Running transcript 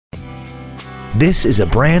This is a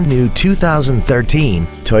brand new 2013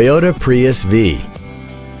 Toyota Prius V.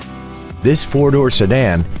 This four-door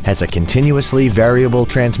sedan has a continuously variable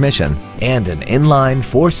transmission and an inline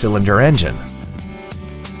four-cylinder engine.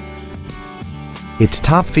 Its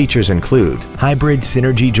top features include hybrid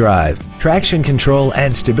synergy drive, traction control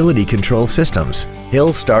and stability control systems,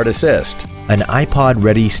 hill start assist, an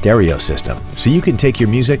iPod-ready stereo system so you can take your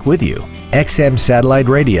music with you, XM satellite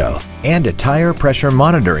radio, and a tire pressure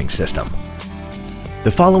monitoring system.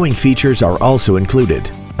 The following features are also included: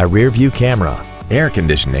 a rear-view camera, air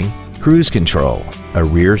conditioning, cruise control, a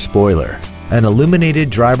rear spoiler, an illuminated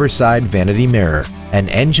driver's side vanity mirror, an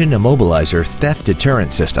engine immobilizer theft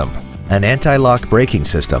deterrent system, an anti-lock braking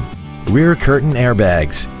system, rear curtain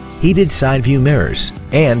airbags, heated side view mirrors,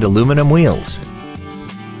 and aluminum wheels.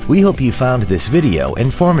 We hope you found this video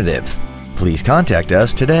informative. Please contact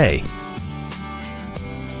us today.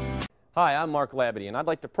 Hi, I'm Mark Labadie, and I'd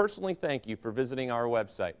like to personally thank you for visiting our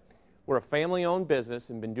website. We're a family-owned business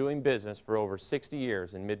and been doing business for over 60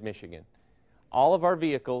 years in mid-Michigan. All of our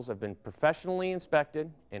vehicles have been professionally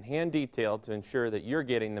inspected and hand-detailed to ensure that you're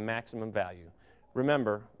getting the maximum value.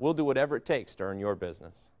 Remember, we'll do whatever it takes to earn your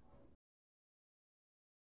business.